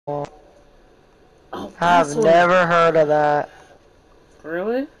Oh, I've that's what. never heard of that.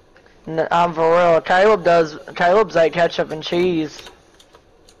 Really? I'm for real. Caleb's like ketchup and cheese.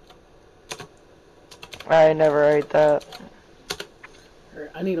 I never ate that.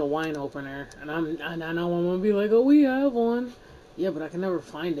 I need a wine opener, and I know I'm gonna be like, oh, we have one. Yeah, but I can never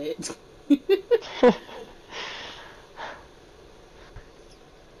find it.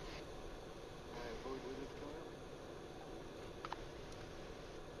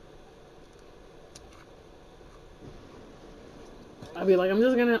 I'd be like, I'm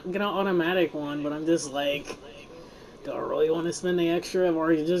just gonna get an automatic one, but I'm just like, do I really want to spend the extra,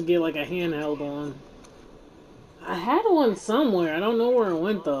 or you just get like a handheld one? I had one somewhere. I don't know where it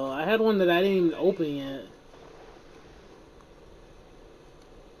went though. I had one that I didn't even open yet.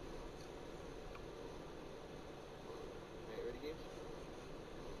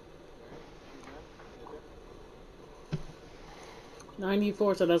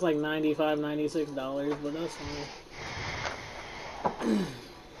 $94, so that's like $95, $96, but that's fine.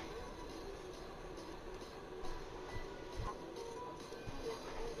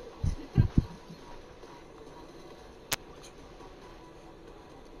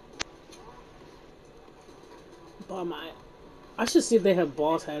 But I should see if they have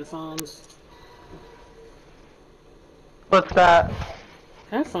Boss headphones. What's that?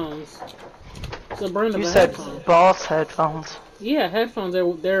 Headphones. It's a brand of You a said headphone. Boss headphones. Yeah, headphones.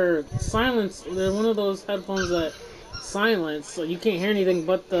 They're silence. They're one of those headphones that silence, so you can't hear anything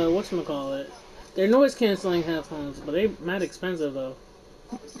but the whatchamacallit. They're noise canceling headphones, but they mad expensive though.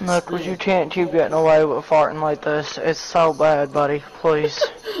 Look, 'cause you Dang. can't keep getting away with farting like this. It's so bad, buddy. Please.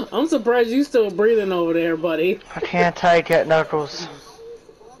 I'm surprised you still breathing over there, buddy. I can't take it, Knuckles.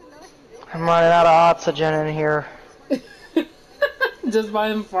 I'm running out of oxygen in here. Just by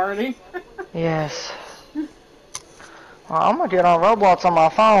him farting. Yes. Well, I'm gonna get on Roblox on my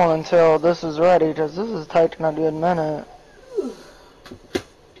phone until this is ready, 'cause this is taking a good minute. Get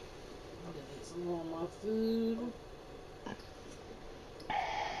some more of my food.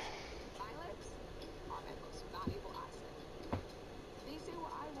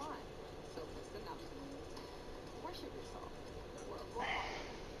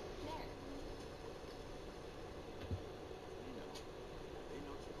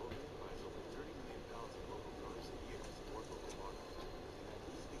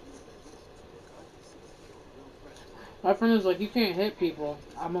 My friend is like, you can't hit people.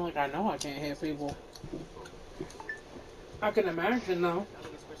 I'm like, I know I can't hit people. I can imagine though.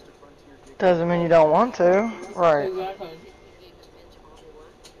 Doesn't mean you don't want to. Right. Exactly.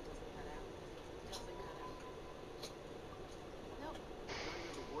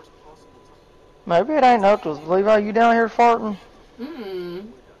 Maybe it ain't Knuckles. Levi, you down here farting? Mm.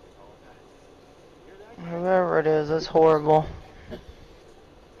 Whoever it is, it's horrible.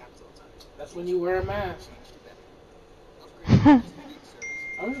 That's when you wear a mask.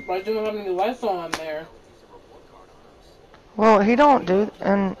 I'm surprised you don't have any lights on there. Well, he don't do,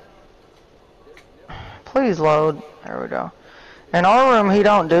 and please load. There we go. In our room, he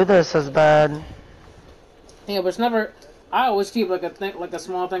don't do this as bad. Yeah, but it's never. I always keep like like a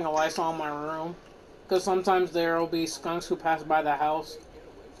small thing of lights on my room, because sometimes there will be skunks who pass by the house.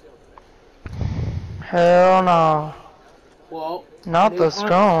 Hell no. Well, Not they the aren't.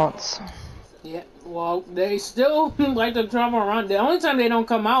 skunks. Yeah, well, they still like to travel around. The only time they don't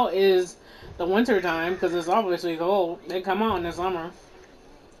come out is the winter time because it's obviously cold. They come out in the summer.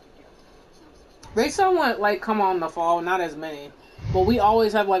 They somewhat like come out in the fall, not as many. But we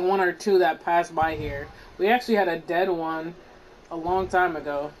always have like one or two that pass by here. We actually had a dead one a long time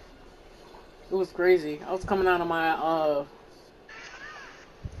ago. It was crazy. I was coming out of my I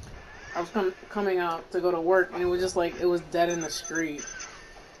was coming out to go to work and it was just like it was dead in the street.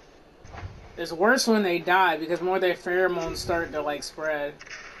 It's worse when they die because more their pheromones start to like spread.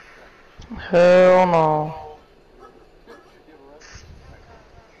 Hell no.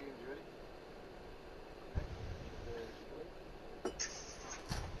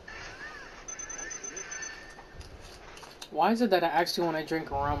 Why is it that I actually want to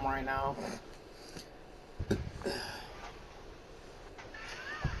drink rum right now?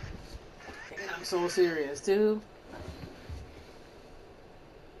 I'm so serious, too.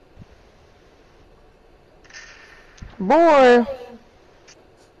 Boy,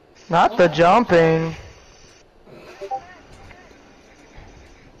 not the jumping.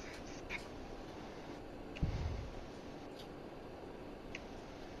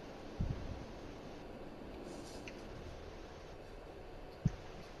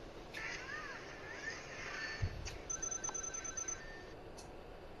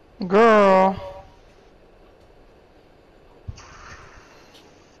 Girl.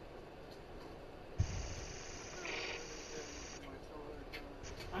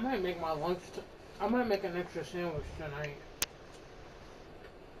 might make my lunch. I might make an extra sandwich tonight.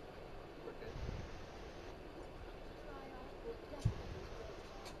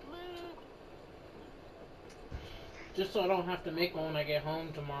 Just so I don't have to make one when I get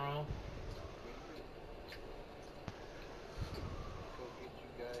home tomorrow.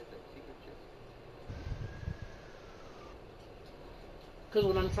 Because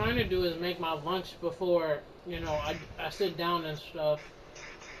what I'm trying to do is make my lunch before, you know, I sit down and stuff.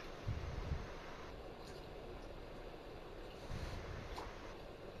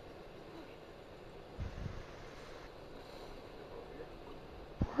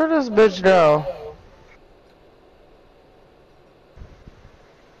 Where'd this bitch go?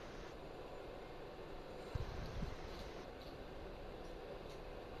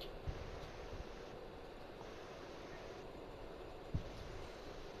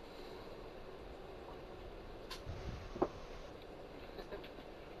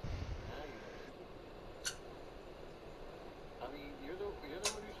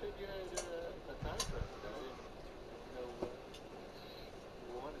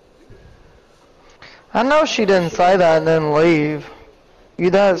 I know she didn't say that and then leave. You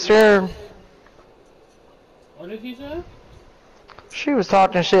that scared? What did he say? She was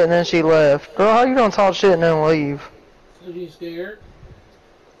talking shit and then she left. Girl, how you gonna talk shit and then leave? Is he scared?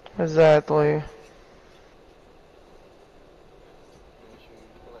 Exactly.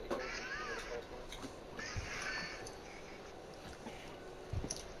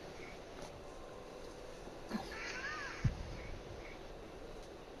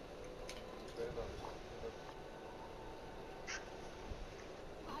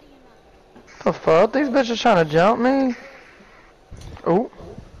 The fuck? These bitches trying to jump me? Oh.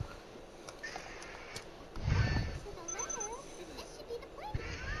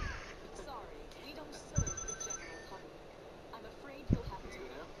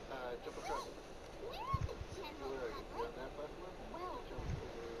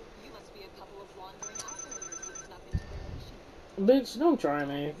 Bitch, don't try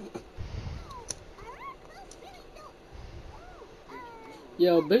me.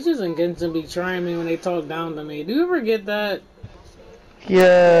 Yo, bitches and Genshin be trying me when they talk down to me. Do you ever get that?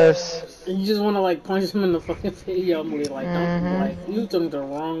 Yes. And you just want to like punch them in the fucking face? Yo, I'm like, don't, like, you took the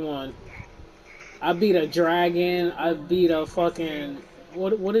wrong one. I beat a dragon. I beat a fucking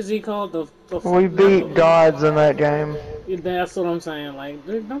what is he called? We beat gods in that game. That's what I'm saying. Like,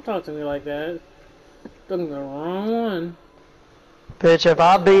 dude, don't talk to me like that. Took the wrong one. Bitch, if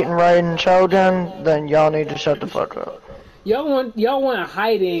I beaten Raiden Shogun, then y'all need to shut the fuck up. Y'all went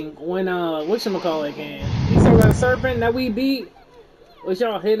hiding when whatchamacallit came. You saw that serpent that we beat? Was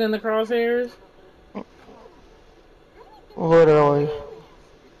y'all hidden in the crosshairs? Literally.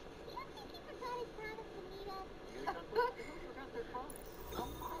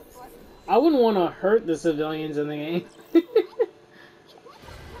 I wouldn't want to hurt the civilians in the game.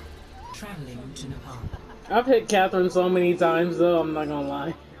 Traveling to Nepal. I've hit Catherine so many times though, I'm not gonna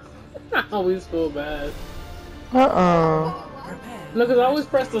lie. I always feel bad. No, because I always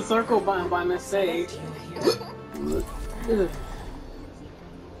press the circle button by mistake.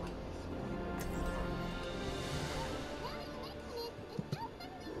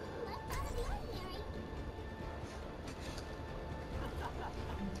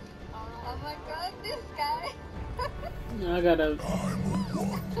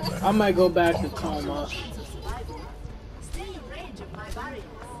 I might go back to coma. Stay in range of my barriers.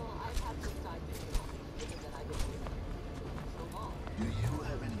 Do you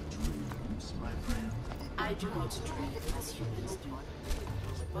have any dreams, my friend? I do not dream as humans do.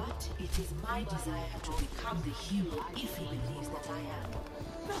 But it is my desire to become the hero if he believes that I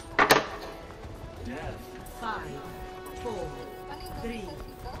am. Death. 5, 4, 3,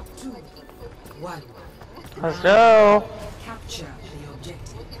 2, 1. Let's go. Capture the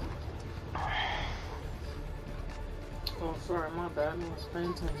objective. Oh, sorry, my bad. I was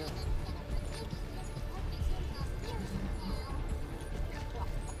paying attention.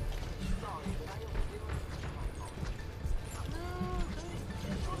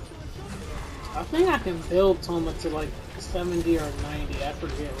 I think I can build Toma to like 70 or 90. I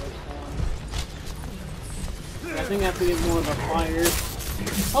forget which one. I think I have to get more of the fires.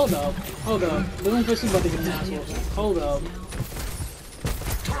 Hold up. Living Fishy about to get an ass whooping. Hold up.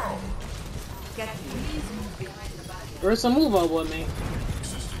 Ursa, move up with me.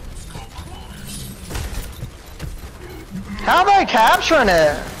 How are they capturing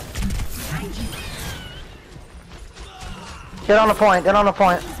it? Get on the point, get on the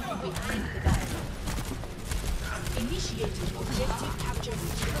point.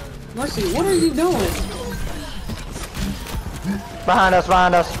 Mercy, what are you doing? Behind us,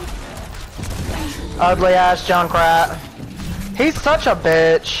 behind us. Ugly ass Junkrat. He's such a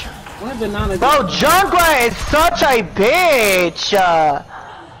bitch. Why did not Bro, Junkrat is such a bitch!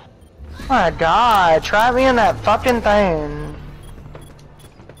 My god, try me in that fucking thing.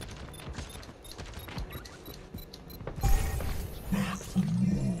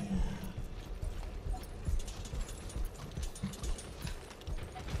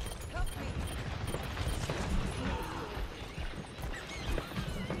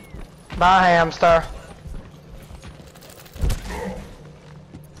 Bye, hamster.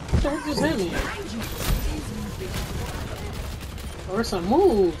 What just hit me? Or some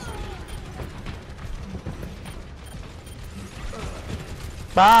move.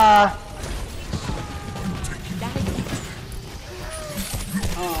 Bye.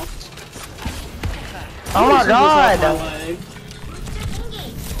 Oh. Oh my god.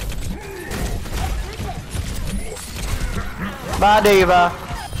 Bye, Diva.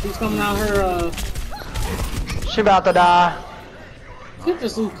 She's coming out her, She about to die. get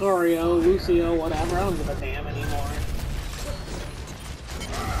this Lucario, Lucio, whatever. I don't give a damn anymore.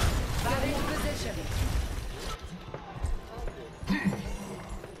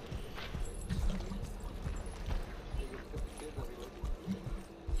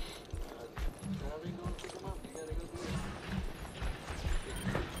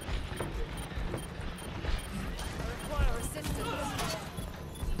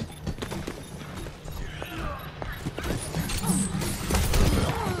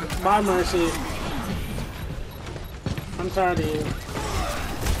 Bye, Mercy. I'm tired of you.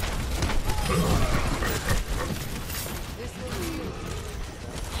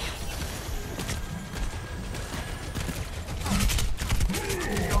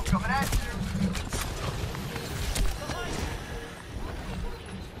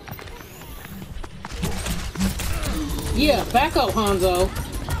 Yeah, back up, Hanzo.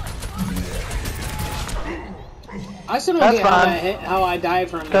 I still don't get how I died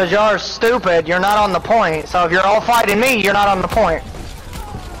from that. Because you're stupid, you're not on the point. So if you're all fighting me, you're not on the point.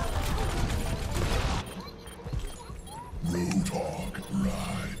 Roadhog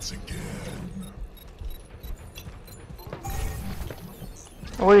rides again.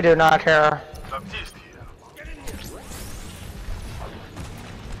 We do not care. Baptiste here.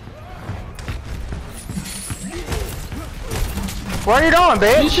 Where are you going,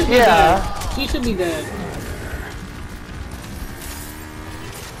 bitch? She should be dead. She should be dead.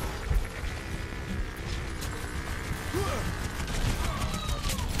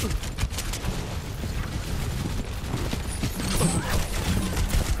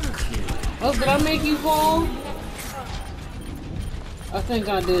 Oh, did I make you fall? I think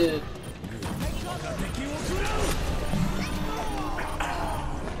I did.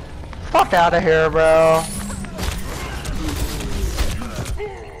 Fuck out of here, bro.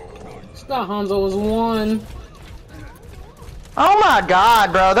 Scott Hanzo was one. Oh my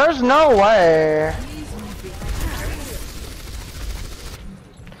god, bro, there's no way.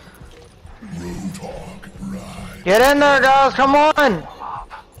 Roadhog ride. Get in there, guys, come on.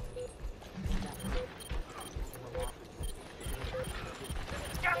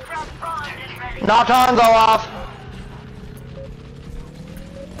 Knock Hanzo off.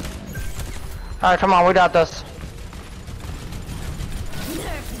 Alright, come on, we got this.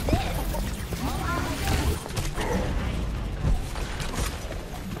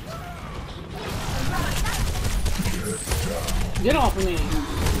 Get off of me.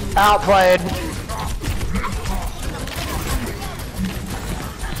 Outplayed.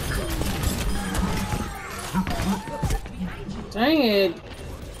 Dang it.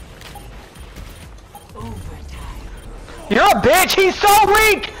 You're a bitch, he's so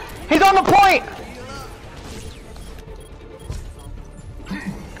weak! He's on the point!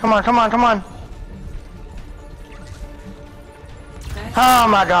 Come on, come on, come on. Oh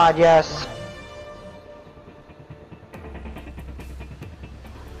my god, yes.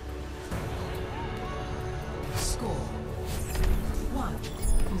 Score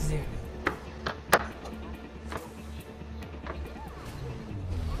 1-0.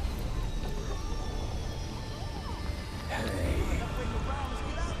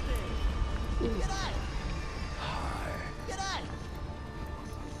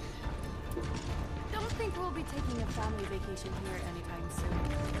 Don't think we'll be taking a family vacation here anytime soon.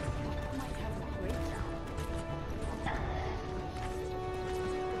 Might have a breakdown.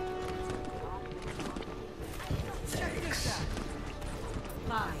 Thanks.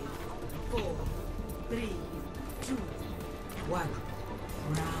 5, 4, 3, 2, 1.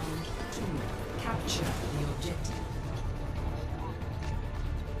 Round 2. Capture the objective.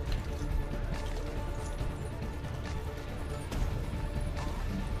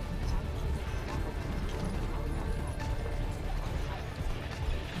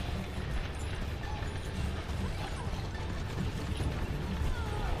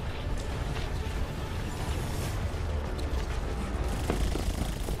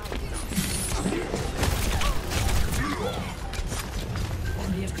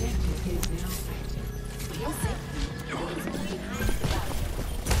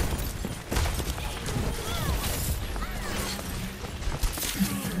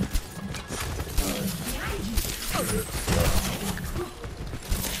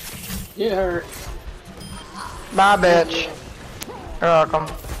 Get her. Bye, bitch. You're welcome.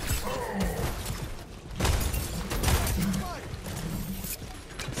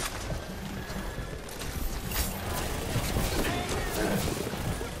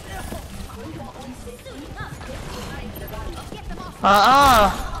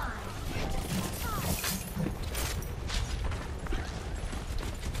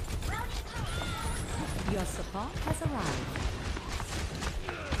 Your support has arrived.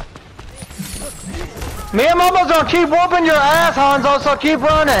 Me and Momo's gonna keep whooping your ass, Hanzo, so keep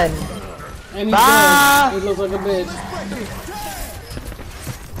running. And he Bye. does. He looks like a bitch.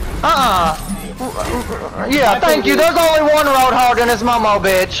 Yeah, thank you. There's only one Roadhog and it's Momo,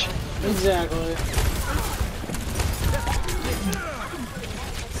 bitch. Exactly.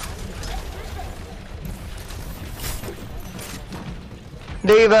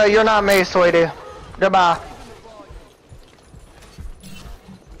 Diva, you're not me, sweetie. Goodbye.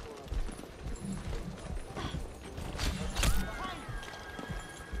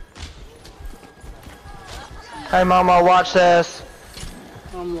 Hey, Momo, watch this.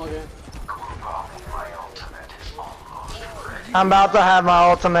 I'm looking. I'm about to have my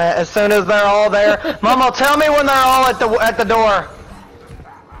ultimate as soon as they're all there. Momo, tell me when they're all at the door.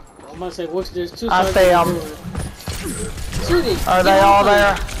 I'm gonna say, what's this? Two I sides see of 'em. the door. Sweetie, Are get they on all plane.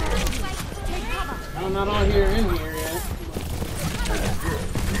 there? I'm not on here in here yet.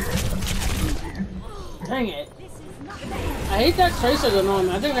 Dang it. I hate that Tracer's annoying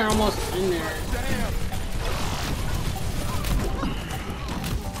me. I think they're almost in there.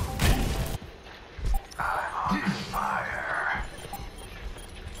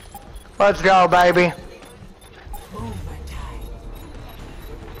 Let's go, baby.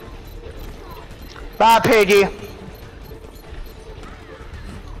 Bye, Piggy.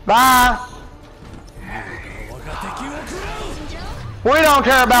 Bye. We don't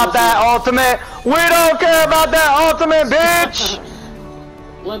care about that ultimate. We don't care about that ultimate, bitch.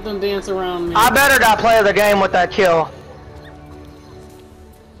 Let them dance around me. I better not play the game with that kill.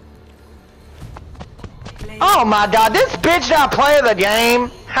 Oh my god, this bitch not play the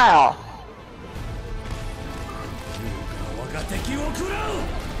game? How?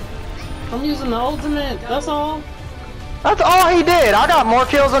 I'm using the ultimate, that's all. That's all he did. I got more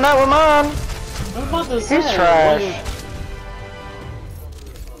kills than that with mine. I'm about to say. He's trash.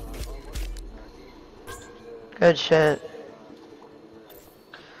 Good shit.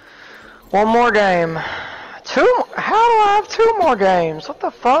 One more game. How do I have 2 more games? What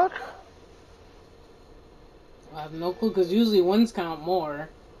the fuck? I have no clue, because usually wins count more.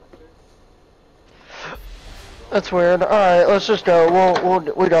 That's weird. Alright, let's just go.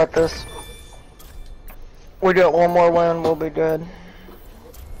 We got this. We got one more win, we'll be good.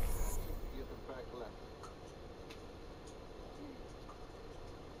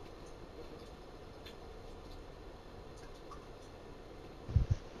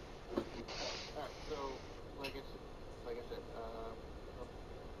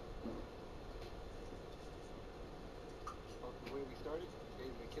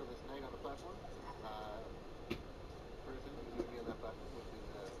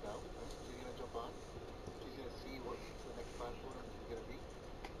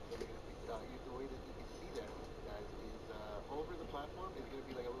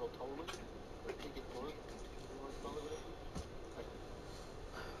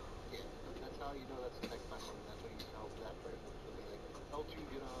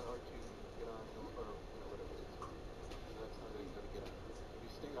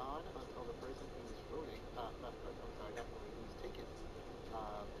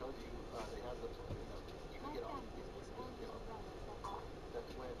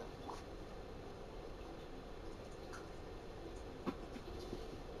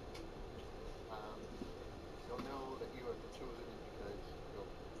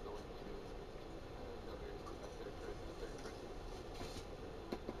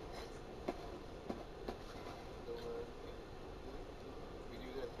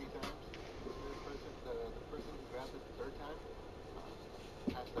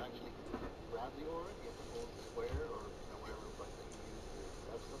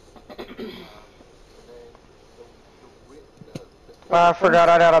 I forgot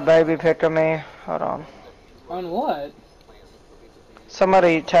I got a baby pic of me. Hold on. On what?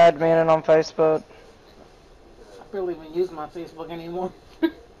 Somebody tagged me in it on Facebook. I barely even use my Facebook anymore.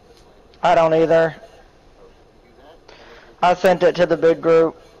 I don't either. I sent it to the big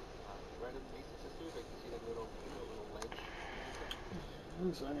group.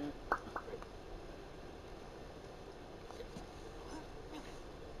 I'm sorry.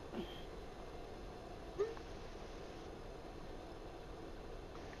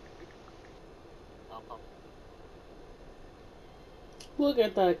 Look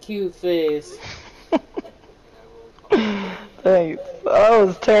at that cute face. Hey, I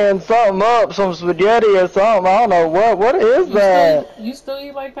was tearing something up, some spaghetti or something. I don't know what. What is that? You still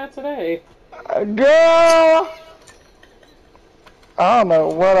eat like that today? Girl, I don't know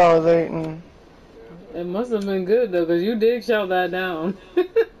what I was eating. It must have been good though, cause you did shout that down.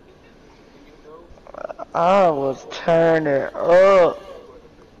 I was turning up.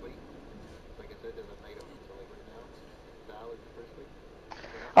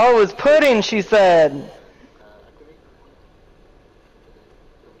 Oh, it was pudding, she said.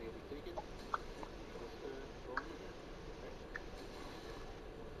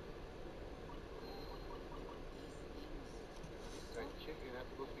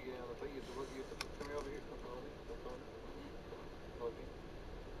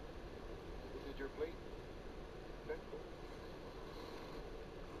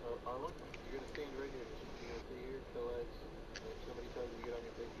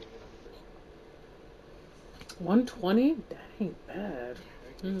 $120? That ain't bad.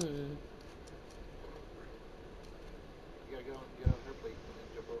 Hmm.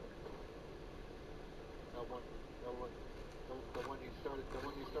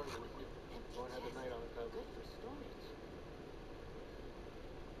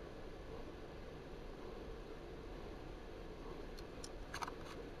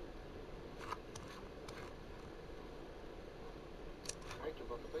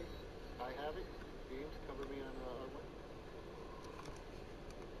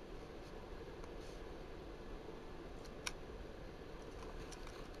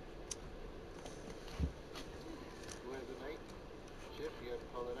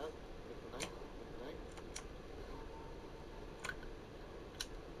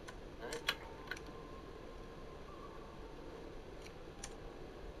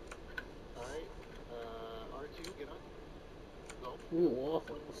 Ooh,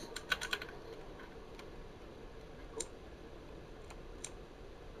 waffles.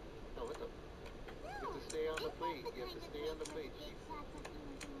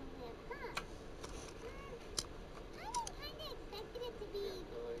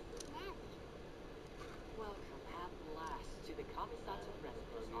 Welcome at last to the Kamisato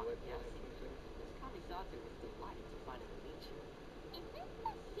residence on Yasu. Miss Kamisato is delighted to finally meet you. Is this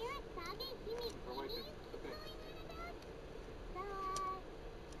the Shirasage Himigimi story about? So, where's she at? Oh, behind the screen?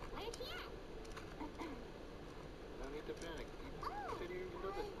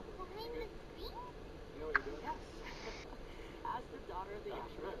 Yes. As the daughter of the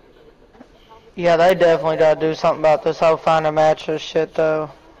Ashura Nation, Yeah, they definitely gotta do something about this whole finding matches shit though. a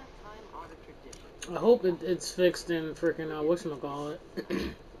time-honored tradition. I hope it's fixed in freaking whatchamacallit.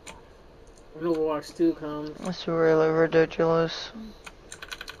 When Overwatch 2 comes. It's really ridiculous.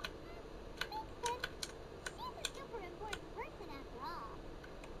 She's a super important person after all.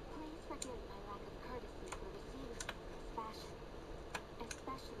 Please forgive my lack of courtesy for receiving you in this fashion,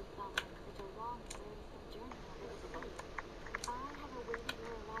 especially following such a long and wearisome journey over the sea. I have awaited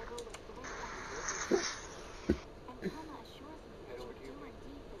your arrival with great anticipation, and Koma assures me that you do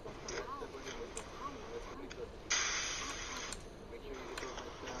indeed possess the power to move this higher in time. At present, you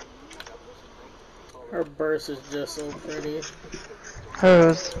are in a position to Her burst is just so pretty.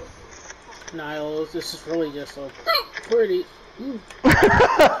 Whose? Niles, this is really just so pretty. Ooh.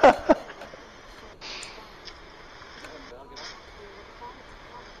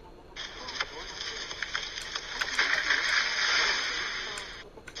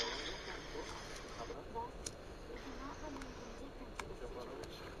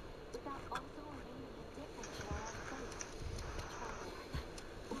 without also remaining indifferent to our own fate. Traveler, lend us your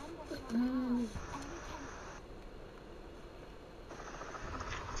power, Mm. and we can...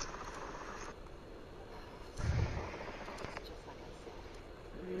 It's just like I said.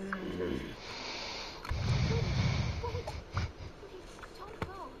 Wait! Please, don't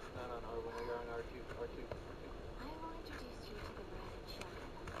go. I will introduce you to the Rabbit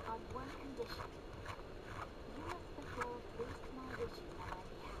children on one condition. You must fulfill 3 small wishes on my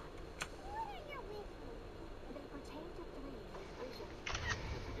behalf. What are your wishes? They pertain to 3 in this vision.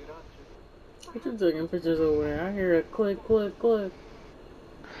 What you taking pictures over there? I hear a click, click, click.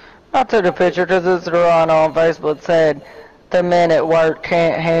 I took a picture because this run on Facebook said, the men at work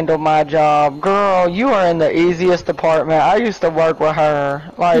can't handle my job. Girl, you are in the easiest department. I used to work with her.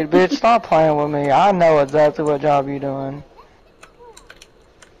 Like, bitch, stop playing with me. I know exactly what job you doing. Correct.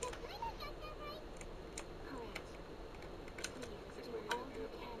 Please do all you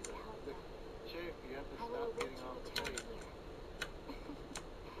can to help them. I will await your return here.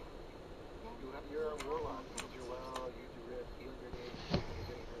 Then you have my gratitude.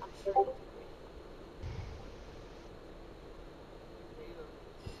 I'm sure you'll do great.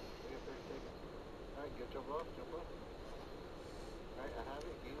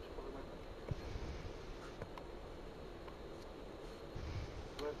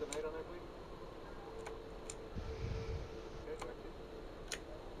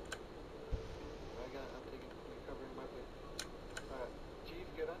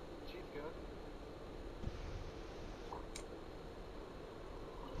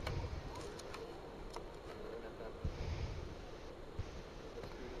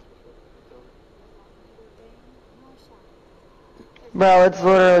 Bro, it's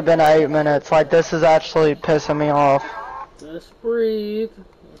literally been 8 minutes. Like, this is actually pissing me off. Let's breathe.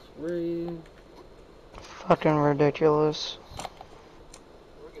 Let's breathe. Fucking ridiculous.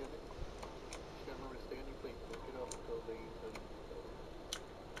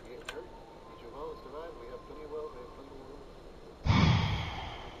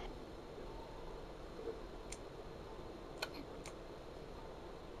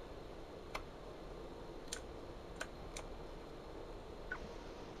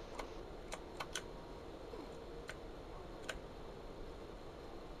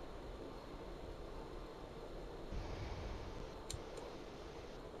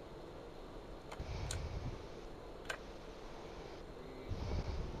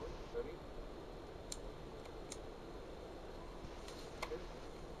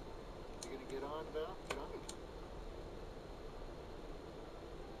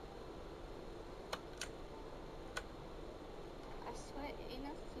 I swear,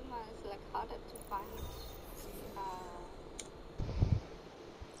 Inazuma is like harder to find.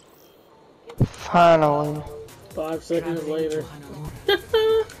 Finally. 5 seconds later.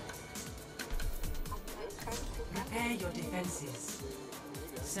 Prepare your defenses.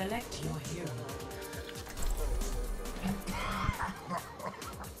 Select your hero.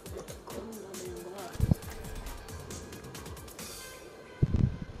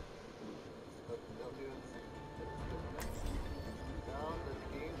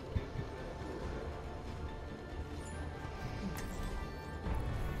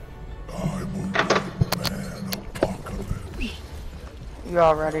 You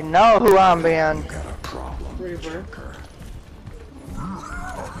already know who I'm being. Reaper.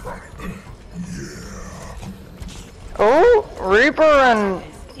 Oh, Reaper and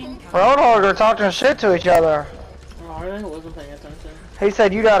Roadhog are talking shit to each other. Oh, I really wasn't paying attention. He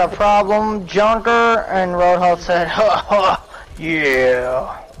said, you got a problem, Junker, and Roadhog said, ha ha,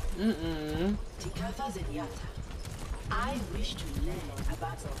 yeah. Mm-mm. I wish to learn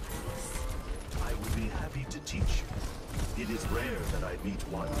about the place. I would be happy to teach you. It is rare that I meet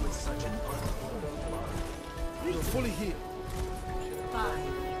one with such an unformed mind. You're fully healed. 5,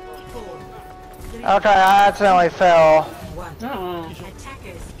 4, 3, Okay, I accidentally fell. 1. Uh-uh.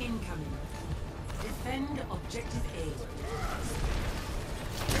 Attackers incoming. Defend objective A.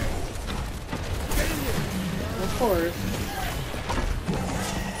 Of course.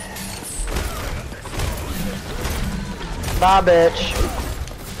 Bye, bitch.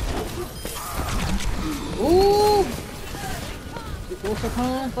 Ooh! People for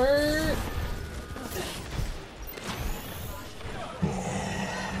comfort.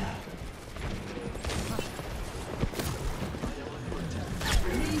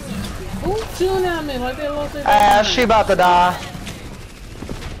 Who's shooting at me like they lost their She about to die.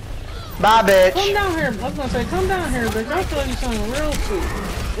 Bye, Come bitch. down here. I was gonna say, come down here, bitch. I'll tell you something real sweet.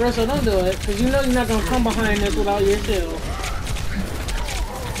 Russell, don't do it, because you know you're not gonna come behind this without your shield.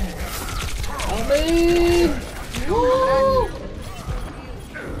 Help me! Woo!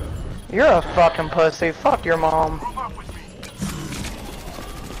 You're a fucking pussy. Fuck your mom.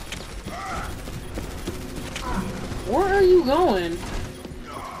 Where are you going?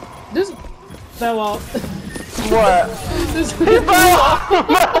 This fell off. What? This Flip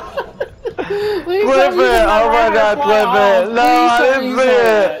it! Oh my god, flip it! No, I didn't see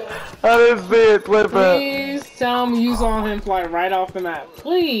it! I didn't see it, flip it! Please tell me you saw him fly right off the map.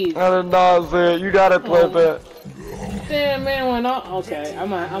 Please! I did not see it, you gotta flip it. Damn, man went off. Okay, I'm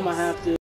gonna have to.